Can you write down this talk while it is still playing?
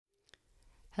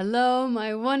Hello,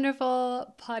 my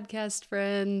wonderful podcast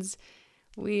friends.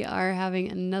 We are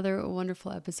having another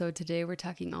wonderful episode today. We're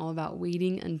talking all about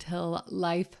waiting until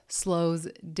life slows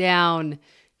down.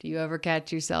 Do you ever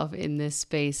catch yourself in this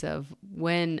space of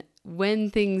when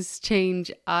things change,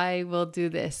 I will do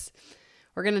this?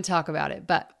 We're going to talk about it.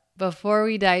 But before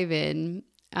we dive in,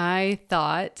 I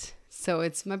thought, so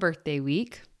it's my birthday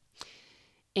week,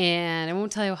 and I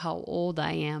won't tell you how old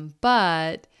I am,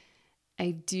 but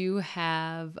I do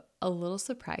have a little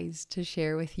surprise to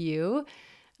share with you.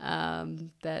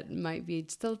 That might be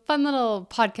just a fun little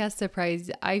podcast surprise.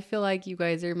 I feel like you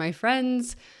guys are my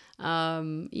friends.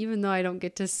 Even though I don't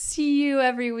get to see you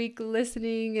every week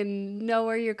listening and know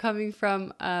where you're coming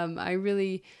from, I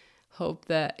really hope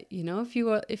that,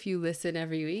 if you listen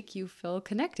every week, you feel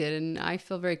connected, and I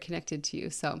feel very connected to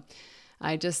you. So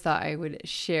I just thought I would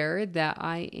share that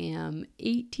I am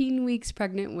 18 weeks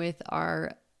pregnant with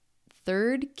our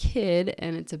third kid,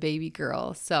 and it's a baby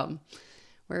girl. So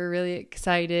we're really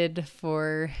excited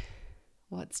for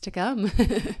what's to come.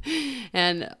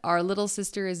 And our little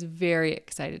sister is very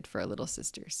excited for a little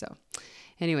sister. So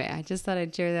anyway, I just thought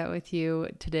I'd share that with you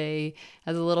today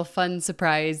as a little fun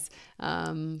surprise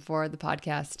for the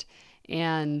podcast.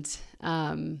 And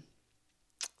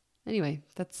anyway,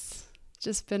 that's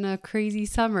just been a crazy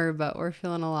summer, but we're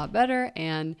feeling a lot better,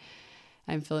 and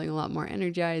I'm feeling a lot more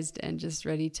energized and just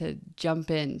ready to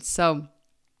jump in. So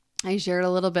I shared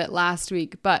a little bit last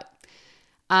week, but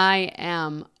I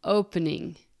am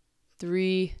opening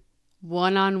 3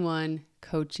 one-on-one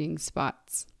coaching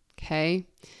spots. Okay.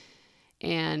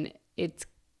 And it's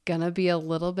going to be a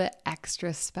little bit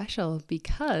extra special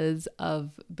because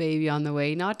of baby on the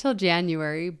way, not till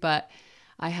January, but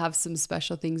I have some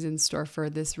special things in store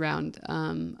for this round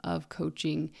of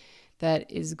coaching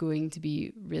that is going to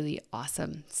be really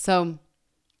awesome. So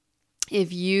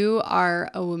if you are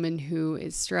a woman who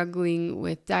is struggling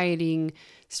with dieting,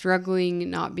 struggling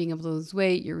not being able to lose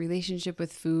weight, your relationship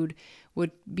with food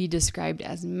would be described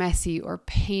as messy or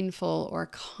painful or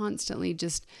constantly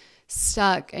just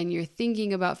stuck, and you're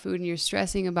thinking about food and you're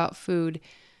stressing about food,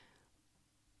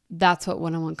 that's what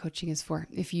one-on-one coaching is for.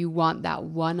 If you want that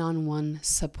one-on-one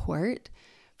support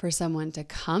for someone to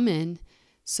come in,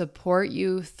 support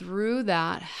you through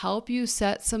that, help you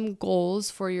set some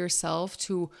goals for yourself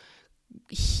to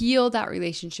heal that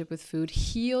relationship with food,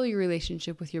 heal your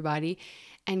relationship with your body,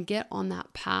 and get on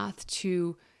that path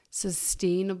to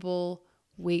sustainable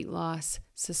weight loss,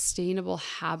 sustainable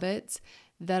habits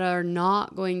that are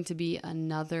not going to be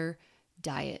another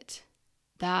diet.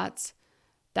 That's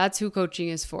who coaching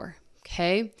is for.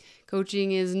 Okay?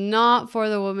 Coaching is not for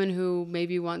the woman who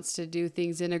maybe wants to do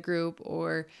things in a group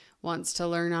or wants to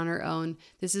learn on her own.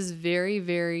 This is very,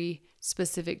 very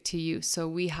specific to you. So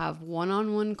we have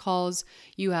one-on-one calls.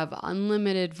 You have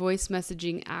unlimited voice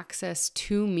messaging access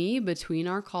to me between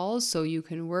our calls, so you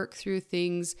can work through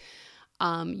things.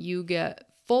 You get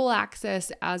full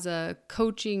access as a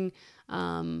coaching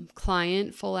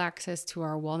client, full access to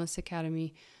our Wellness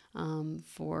Academy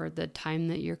for the time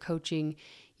that you're coaching.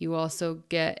 You also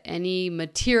get any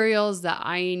materials that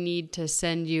I need to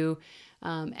send you.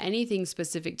 Anything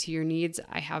specific to your needs.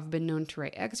 I have been known to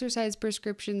write exercise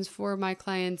prescriptions for my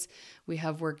clients. We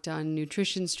have worked on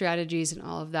nutrition strategies and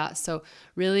all of that. So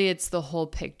really it's the whole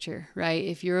picture, right?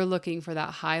 If you're looking for that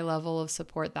high level of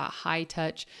support, that high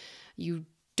touch, you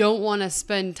don't want to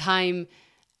spend time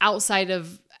outside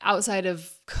of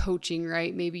coaching,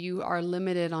 right? Maybe you are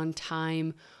limited on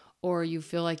time, or you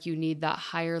feel like you need that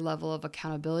higher level of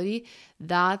accountability.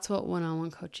 That's what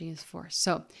one-on-one coaching is for.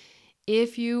 So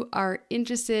if you are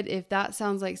interested, if that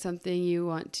sounds like something you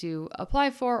want to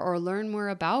apply for or learn more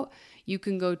about, you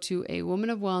can go to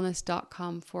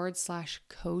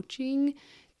awomanofwellness.com/coaching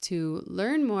to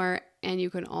learn more. And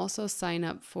you can also sign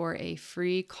up for a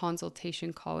free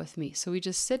consultation call with me. So we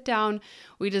just sit down,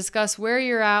 we discuss where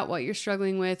you're at, what you're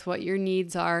struggling with, what your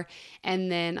needs are,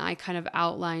 and then I kind of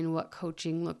outline what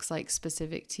coaching looks like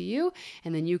specific to you.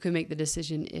 And then you can make the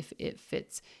decision if it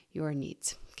fits your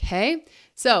needs. Okay?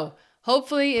 So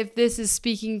hopefully, if this is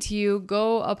speaking to you,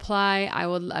 go apply. I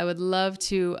would love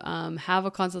to have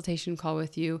a consultation call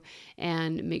with you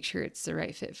and make sure it's the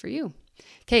right fit for you.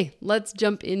 Okay, let's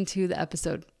jump into the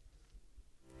episode.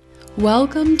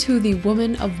 Welcome to the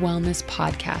Woman of Wellness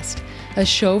podcast, a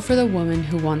show for the woman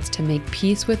who wants to make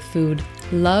peace with food,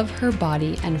 love her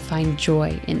body, and find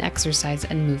joy in exercise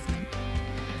and movement.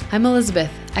 I'm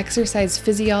Elizabeth, exercise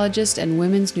physiologist and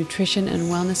women's nutrition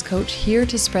and wellness coach, here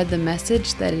to spread the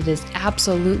message that it is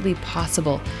absolutely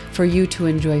possible for you to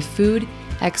enjoy food,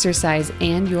 exercise,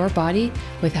 and your body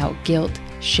without guilt,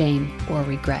 shame, or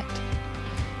regret.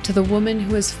 To the woman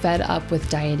who is fed up with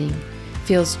dieting,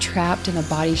 feels trapped in a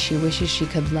body she wishes she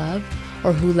could love,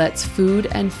 or who lets food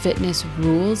and fitness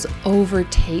rules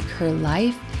overtake her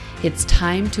life, it's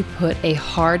time to put a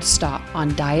hard stop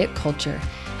on diet culture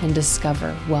and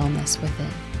discover wellness within.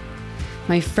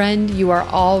 My friend, you are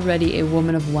already a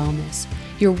woman of wellness.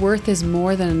 Your worth is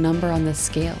more than a number on the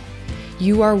scale.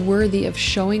 You are worthy of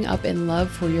showing up in love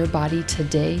for your body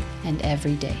today and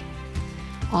every day.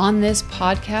 On this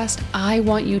podcast, I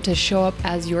want you to show up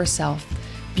as yourself,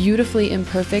 beautifully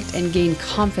imperfect, and gain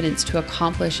confidence to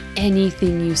accomplish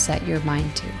anything you set your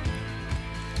mind to.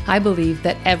 I believe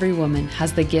that every woman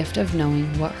has the gift of knowing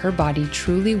what her body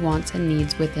truly wants and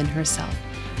needs within herself,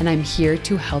 and I'm here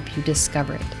to help you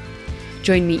discover it.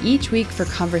 Join me each week for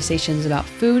conversations about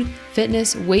food,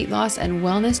 fitness, weight loss, and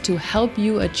wellness to help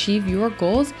you achieve your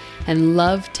goals and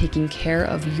love taking care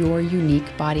of your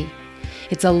unique body.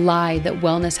 It's a lie that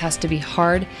wellness has to be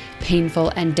hard, painful,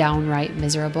 and downright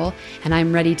miserable, and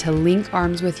I'm ready to link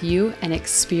arms with you and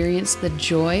experience the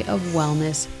joy of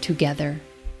wellness together.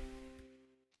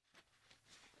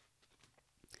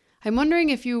 I'm wondering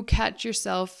if you catch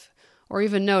yourself or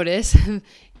even notice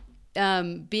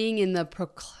being in the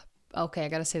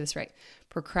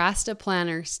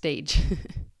procrastinator stage.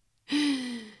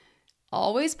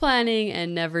 Always planning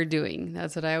and never doing.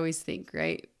 That's what I always think,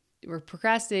 right? We're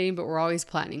procrastinating, but we're always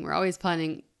planning. We're always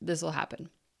planning this will happen.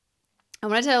 I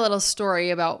want to tell a little story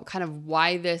about kind of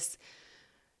why this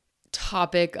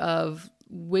topic of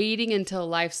waiting until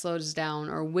life slows down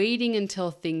or waiting until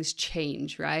things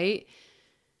change, right?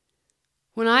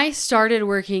 When I started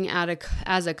working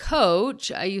as a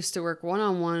coach, I used to work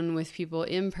one-on-one with people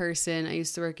in person. I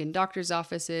used to work in doctor's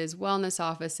offices, wellness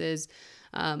offices,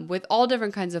 with all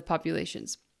different kinds of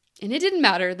populations. And it didn't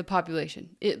matter the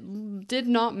population. It did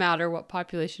not matter what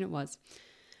population it was.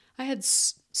 I had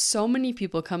so many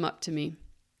people come up to me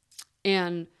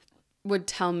and would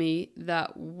tell me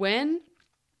that when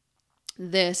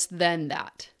this, then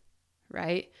that,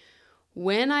 right?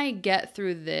 When I get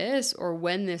through this or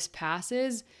when this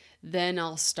passes, then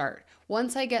I'll start.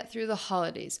 Once I get through the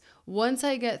holidays, once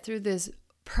I get through this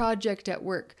project at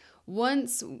work,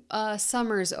 once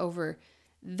summer's over,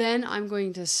 then I'm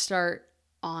going to start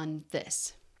on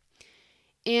this.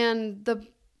 And the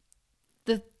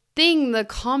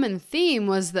common theme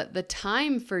was that the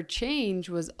time for change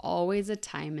was always a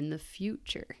time in the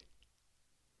future,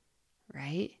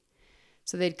 right?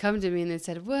 So they'd come to me and they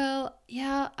said, well,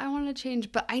 yeah, I want to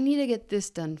change, but I need to get this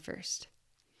done first.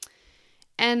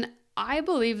 And I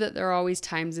believe that there are always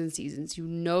times and seasons. You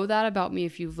know that about me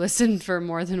if you've listened for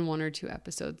more than 1 or 2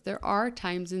 episodes. There are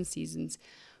times and seasons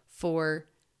for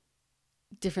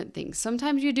different things.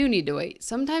 Sometimes you do need to wait.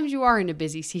 Sometimes you are in a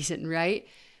busy season, right?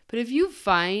 But if you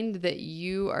find that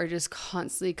you are just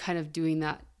constantly kind of doing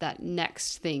that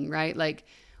next thing, right? Like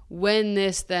when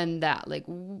this, then that, like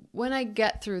when I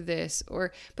get through this,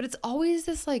 but it's always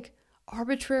this like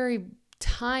arbitrary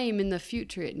time in the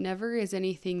future. It never is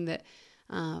anything that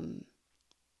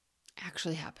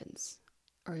actually happens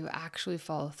or you actually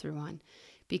follow through on,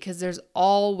 because there's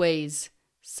always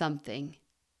something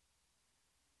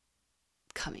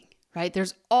coming, right?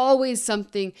 There's always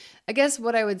something. I guess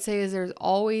what I would say is there's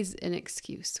always an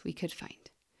excuse we could find.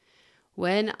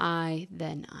 When I,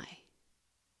 then I,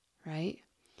 right?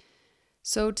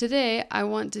 So today I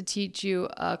want to teach you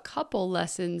a couple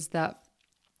lessons that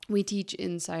we teach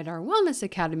inside our Wellness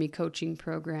Academy coaching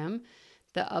program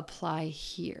that apply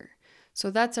here. So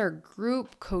that's our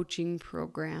group coaching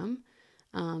program,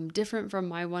 different from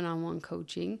my one-on-one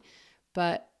coaching,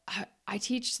 but I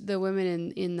teach the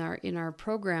women in our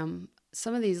program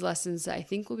some of these lessons that I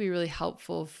think will be really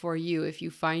helpful for you if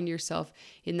you find yourself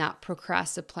in that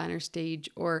procrastinator stage,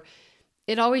 or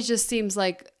it always just seems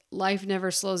like life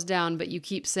never slows down, but you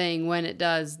keep saying when it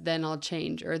does, then I'll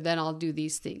change, or then I'll do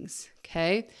these things.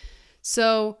 Okay.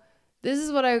 So this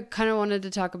is what I kind of wanted to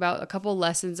talk about, a couple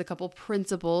lessons, a couple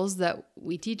principles that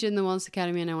we teach in the Wellness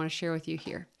Academy, and I want to share with you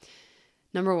here.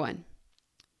 Number 1,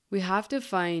 we have to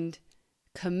find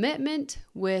commitment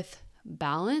with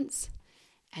balance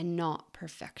and not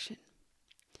perfection.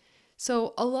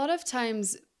 So a lot of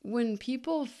times when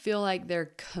people feel like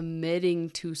they're committing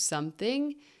to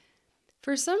something,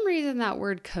 for some reason that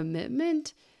word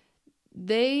commitment,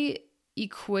 they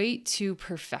equate to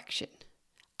perfection.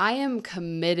 I am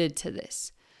committed to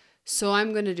this, so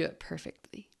I'm going to do it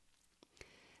perfectly.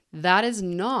 That is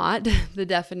not the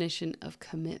definition of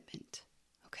commitment,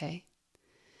 okay?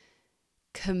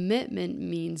 Commitment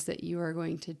means that you are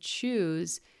going to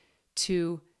choose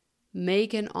to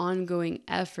make an ongoing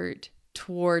effort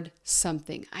toward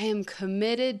something. I am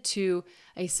committed to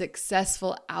a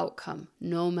successful outcome,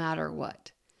 no matter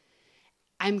what.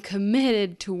 I'm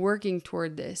committed to working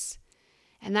toward this.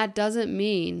 And that doesn't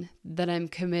mean that I'm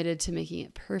committed to making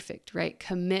it perfect, right?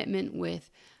 Commitment with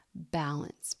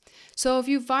balance. So if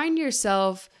you find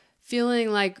yourself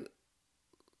feeling like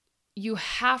you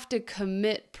have to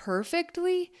commit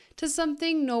perfectly to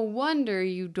something, no wonder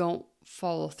you don't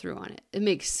follow through on it. It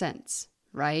makes sense,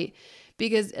 right?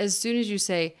 Because as soon as you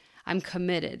say, I'm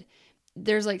committed,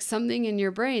 there's like something in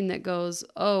your brain that goes,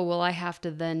 oh, well, I have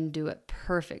to then do it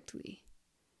perfectly.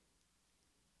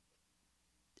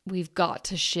 We've got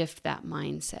to shift that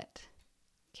mindset,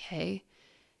 okay?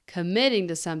 Committing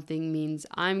to something means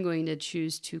I'm going to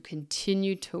choose to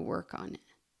continue to work on it,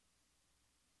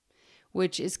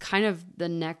 which is kind of the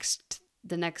next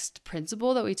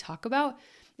principle that we talk about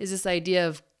is this idea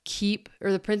of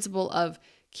the principle of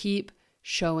keep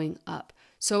showing up.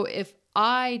 So if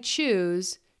I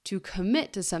choose to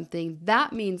commit to something,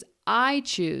 that means I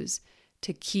choose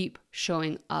to keep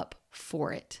showing up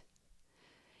for it.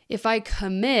 If I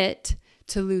commit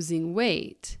to losing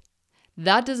weight,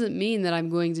 that doesn't mean that I'm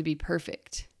going to be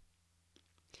perfect.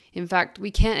 In fact,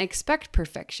 we can't expect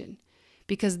perfection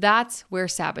because that's where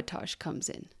sabotage comes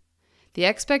in. The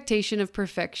expectation of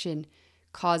perfection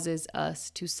causes us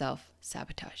to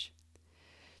self-sabotage.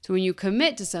 So when you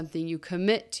commit to something, you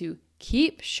commit to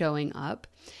keep showing up.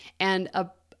 And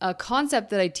a concept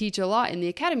that I teach a lot in the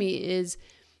academy is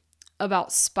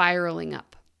about spiraling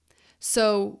up.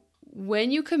 So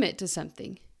when you commit to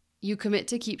something, you commit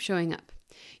to keep showing up.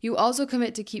 You also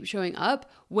commit to keep showing up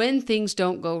when things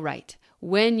don't go right,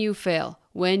 when you fail,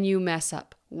 when you mess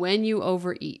up, when you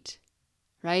overeat,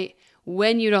 right?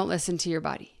 When you don't listen to your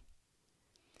body.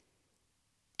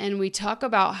 And we talk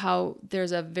about how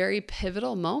there's a very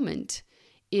pivotal moment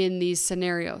in these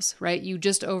scenarios, right? You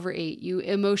just overate, you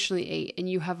emotionally ate, and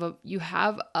you have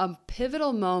a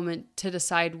pivotal moment to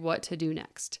decide what to do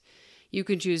next. You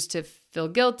can choose to feel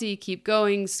guilty, keep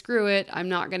going, screw it, I'm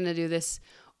not going to do this.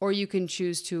 Or you can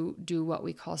choose to do what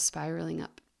we call spiraling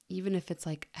up, even if it's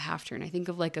like a half turn. I think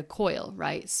of like a coil,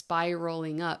 right?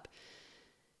 Spiraling up.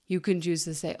 You can choose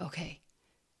to say, okay,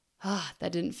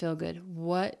 that didn't feel good.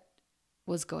 What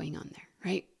was going on there,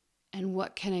 right? And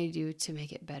what can I do to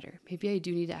make it better? Maybe I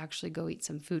do need to actually go eat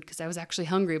some food because I was actually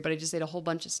hungry, but I just ate a whole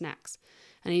bunch of snacks.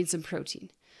 I need some protein.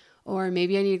 Or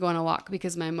maybe I need to go on a walk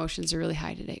because my emotions are really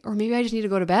high today. Or maybe I just need to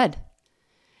go to bed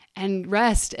and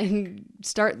rest and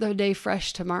start the day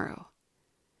fresh tomorrow.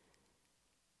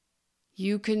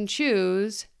 You can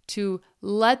choose to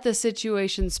let the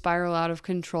situation spiral out of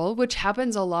control, which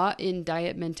happens a lot in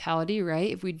diet mentality,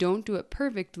 right? If we don't do it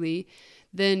perfectly,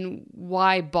 then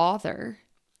why bother?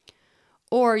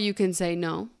 Or you can say,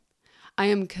 no, I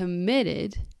am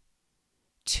committed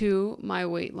to my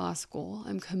weight loss goal.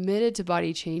 I'm committed to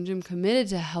body change. I'm committed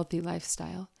to a healthy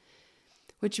lifestyle,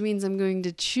 which means I'm going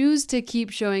to choose to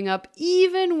keep showing up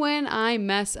even when I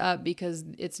mess up, because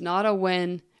it's not a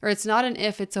when, or it's not an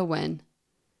if, it's a when.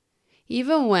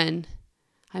 Even when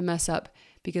I mess up,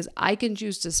 because I can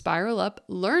choose to spiral up,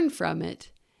 learn from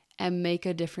it, and make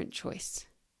a different choice.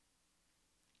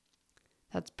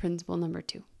 That's principle number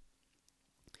 2.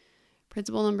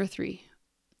 Principle number 3,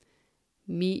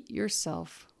 meet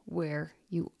yourself where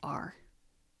you are.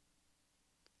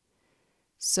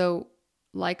 So,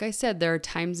 like I said, there are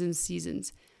times and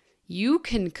seasons. You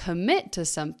can commit to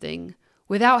something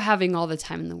without having all the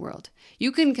time in the world.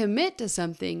 You can commit to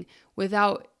something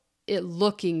without it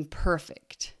looking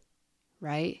perfect,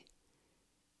 right?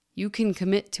 You can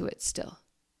commit to it still.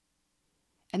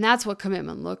 And that's what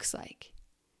commitment looks like.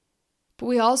 But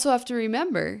we also have to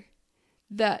remember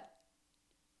that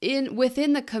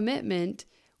within the commitment,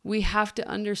 we have to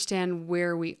understand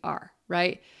where we are,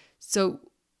 right? So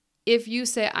if you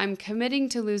say, I'm committing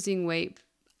to losing weight,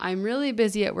 I'm really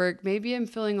busy at work, maybe I'm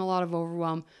feeling a lot of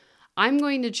overwhelm, I'm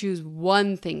going to choose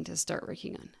one thing to start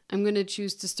working on. I'm going to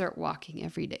choose to start walking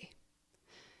every day,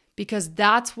 because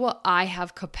that's what I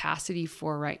have capacity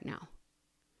for right now.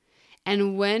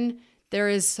 And when there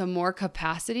is some more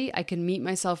capacity, I can meet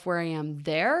myself where I am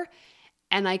there,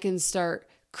 and I can start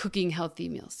cooking healthy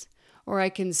meals, or I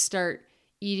can start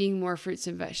eating more fruits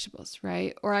and vegetables,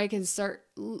 right? Or I can start,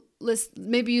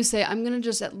 maybe you say, I'm going to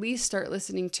just at least start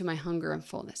listening to my hunger and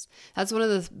fullness. That's one of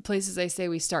the places I say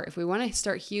we start. If we want to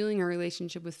start healing our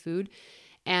relationship with food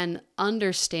and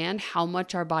understand how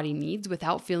much our body needs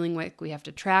without feeling like we have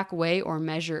to track, weigh, or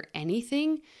measure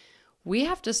anything, we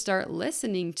have to start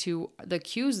listening to the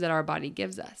cues that our body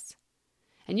gives us.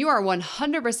 And you are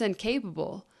 100%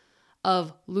 capable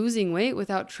of losing weight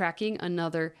without tracking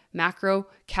another macro,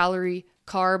 calorie,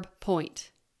 carb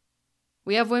point.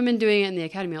 We have women doing it in the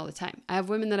academy all the time. I have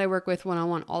women that I work with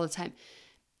one-on-one all the time.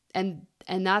 And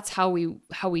And that's how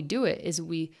we do it, is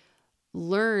we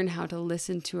learn how to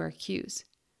listen to our cues.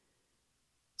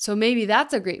 So maybe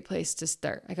that's a great place to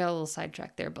start. I got a little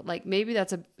sidetracked there, but like maybe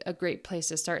that's a great place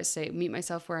to start. Say, meet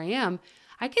myself where I am.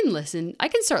 I can listen. I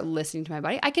can start listening to my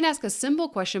body. I can ask a simple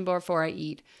question before I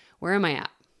eat. Where am I at?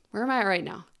 Where am I at right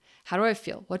now? How do I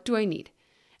feel? What do I need?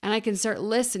 And I can start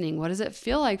listening. What does it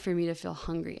feel like for me to feel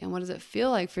hungry? And what does it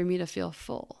feel like for me to feel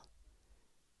full?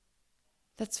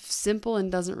 That's simple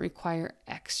and doesn't require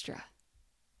extra.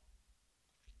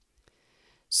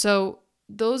 So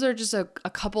those are just a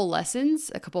couple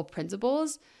lessons, a couple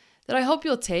principles that I hope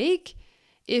you'll take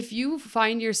if you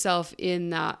find yourself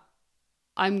in that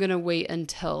I'm going to wait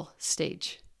until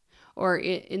stage, or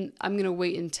I'm going to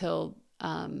wait until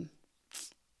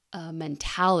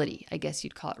mentality, I guess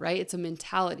you'd call it, right? It's a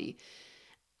mentality.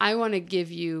 I want to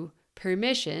give you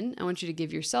permission. I want you to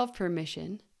give yourself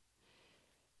permission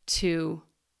to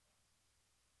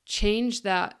change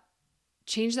that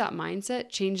mindset,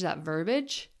 change that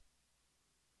verbiage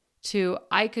to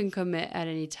I can commit at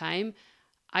any time.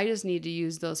 I just need to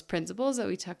use those principles that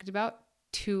we talked about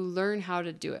to learn how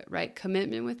to do it, right?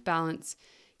 Commitment with balance,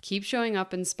 keep showing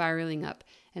up and spiraling up,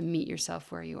 and meet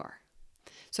yourself where you are.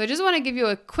 So I just want to give you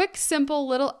a quick, simple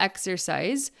little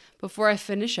exercise before I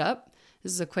finish up.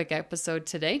 This is a quick episode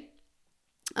today,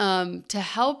 to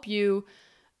help you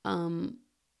kind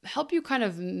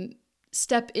of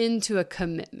step into a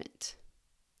commitment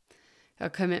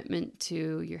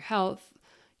to your health,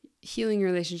 healing your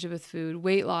relationship with food,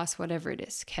 weight loss, whatever it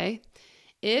is, okay?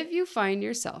 If you find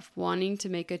yourself wanting to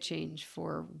make a change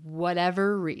for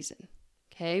whatever reason,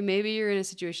 okay? Maybe you're in a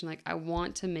situation like, I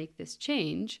want to make this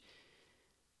change.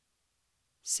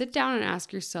 Sit down and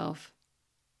ask yourself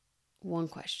one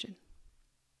question.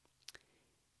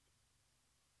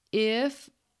 If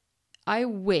I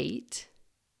wait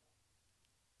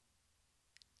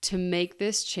to make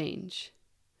this change,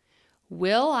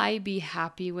 will I be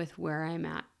happy with where I'm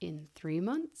at in 3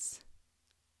 months?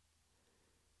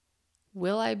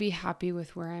 Will I be happy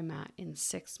with where I'm at in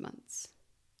 6 months?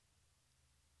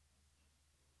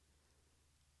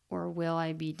 Or will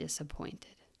I be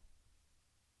disappointed?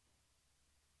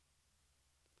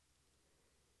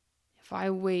 If I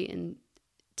wait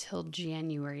until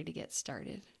January to get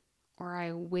started, or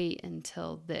I wait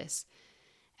until this,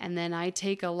 and then I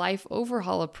take a life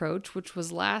overhaul approach, which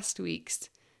was last week's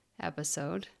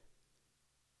episode,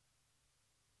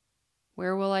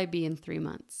 where will I be in 3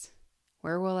 months?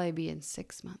 Where will I be in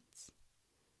 6 months?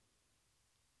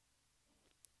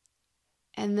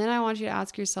 And then I want you to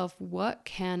ask yourself, what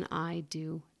can I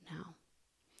do now?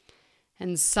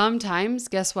 And sometimes,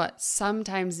 guess what?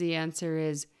 Sometimes the answer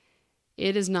is,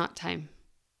 it is not time.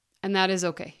 And that is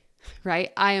okay,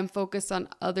 right? I am focused on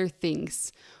other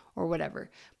things or whatever.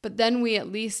 But then we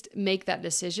at least make that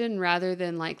decision rather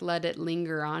than like let it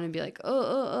linger on and be like,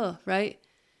 right?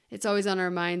 It's always on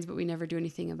our minds, but we never do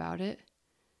anything about it.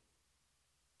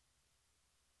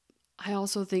 I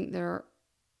also think when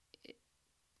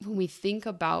we think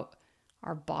about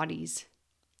our bodies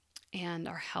and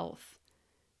our health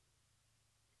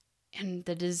and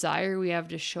the desire we have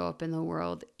to show up in the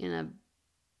world in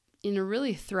a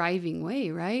really thriving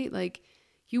way, right? Like,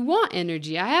 you want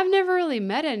energy. I have never really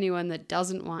met anyone that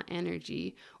doesn't want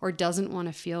energy or doesn't want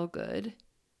to feel good.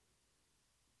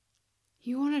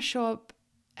 You want to show up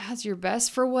as your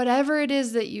best for whatever it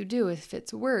is that you do. If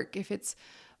it's work, if it's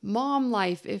mom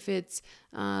life, if it's,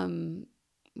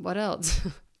 what else?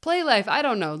 Play life. I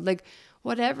don't know. Like,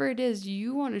 whatever it is,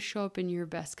 you want to show up in your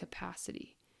best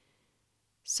capacity.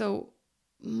 So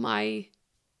my,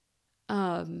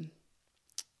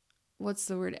 what's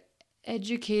the word?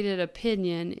 Educated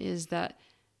opinion is that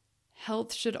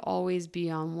health should always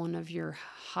be on one of your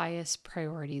highest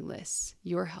priority lists,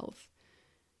 your health,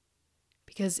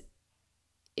 because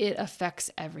it affects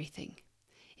everything.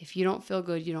 If you don't feel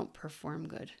good, you don't perform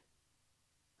good,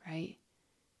 right?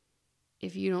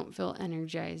 If you don't feel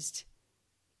energized,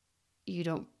 you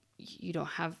don't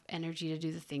have energy to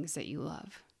do the things that you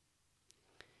love.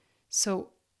 So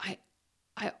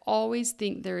I always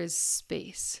think there is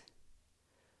space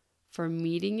for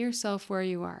meeting yourself where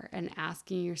you are and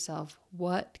asking yourself,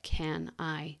 what can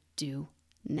I do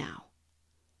now?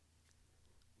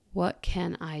 What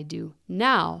can I do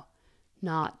now?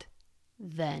 Not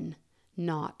then,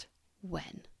 not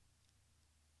when.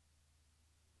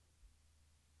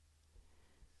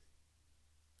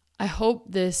 I hope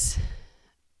this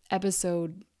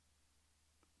episode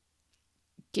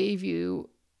gave you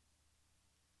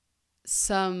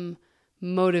some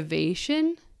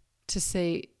motivation to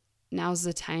say, now's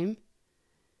the time,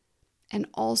 and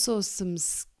also some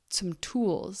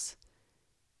tools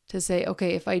to say,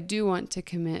 okay, if I do want to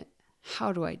commit,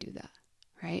 how do I do that,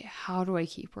 right? How do I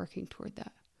keep working toward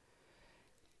that?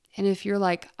 And if you're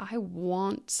like, I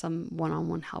want some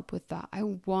one-on-one help with that, I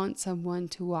want someone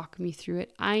to walk me through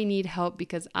it, I need help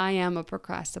because I am a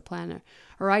procrastinator,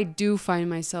 or I do find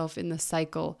myself in the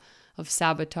cycle of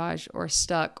sabotage or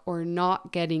stuck or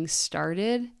not getting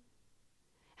started,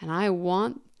 and I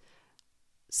want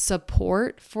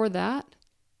support for that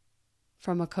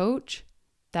from a coach,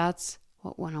 that's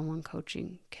what one-on-one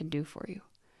coaching can do for you.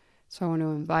 So I want to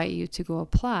invite you to go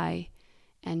apply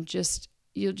and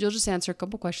you'll just answer a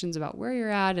couple questions about where you're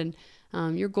at and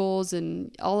your goals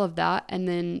and all of that. And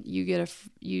then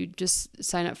you just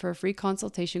sign up for a free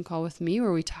consultation call with me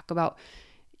where we talk about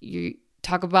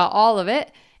all of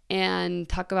it and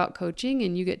talk about coaching,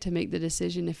 and you get to make the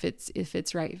decision if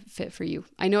it's right fit for you.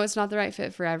 I know it's not the right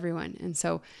fit for everyone. And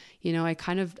so, I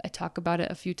talk about it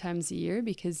a few times a year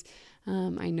because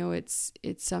I know it's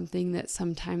something that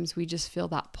sometimes we just feel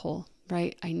that pull,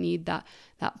 right? I need that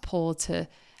pull to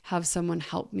have someone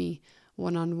help me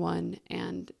one-on-one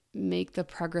and make the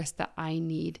progress that I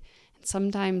need. And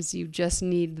sometimes you just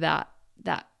need that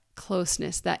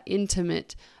closeness, that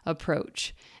intimate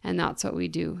approach. And that's what we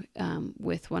do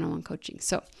with one-on-one coaching.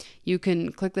 So you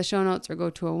can click the show notes or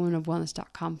go to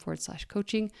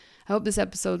awomanofwellness.com/coaching. I hope this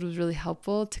episode was really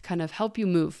helpful to kind of help you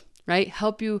move, right?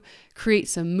 Help you create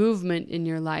some movement in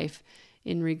your life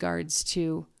in regards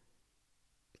to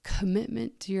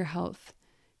commitment to your health,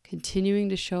 continuing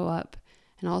to show up,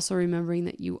 and also remembering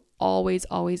that you always,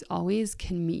 always, always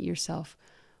can meet yourself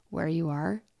where you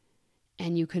are,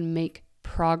 and you can make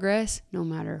progress no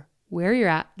matter where you're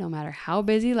at, no matter how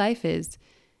busy life is.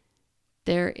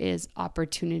 There is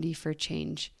opportunity for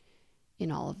change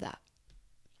in all of that.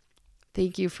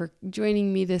 Thank you for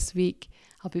joining me this week.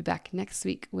 I'll be back next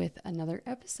week with another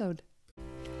episode.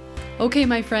 Okay,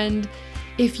 my friend,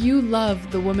 if you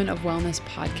love the Woman of Wellness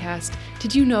podcast,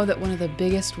 did you know that one of the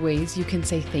biggest ways you can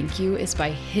say thank you is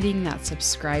by hitting that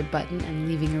subscribe button and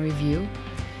leaving a review?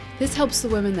 This helps the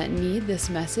women that need this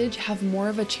message have more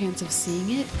of a chance of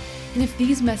seeing it. And if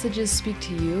these messages speak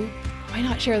to you, why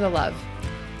not share the love?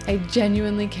 I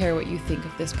genuinely care what you think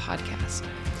of this podcast.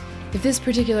 If this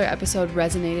particular episode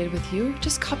resonated with you,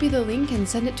 just copy the link and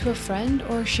send it to a friend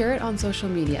or share it on social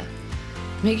media.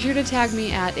 Make sure to tag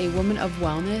me at A Woman of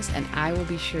Wellness, and I will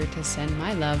be sure to send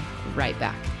my love right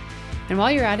back. And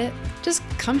while you're at it, just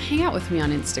come hang out with me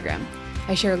on Instagram.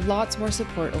 I share lots more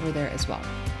support over there as well.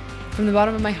 From the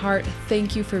bottom of my heart,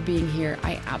 thank you for being here.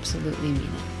 I absolutely mean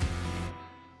it.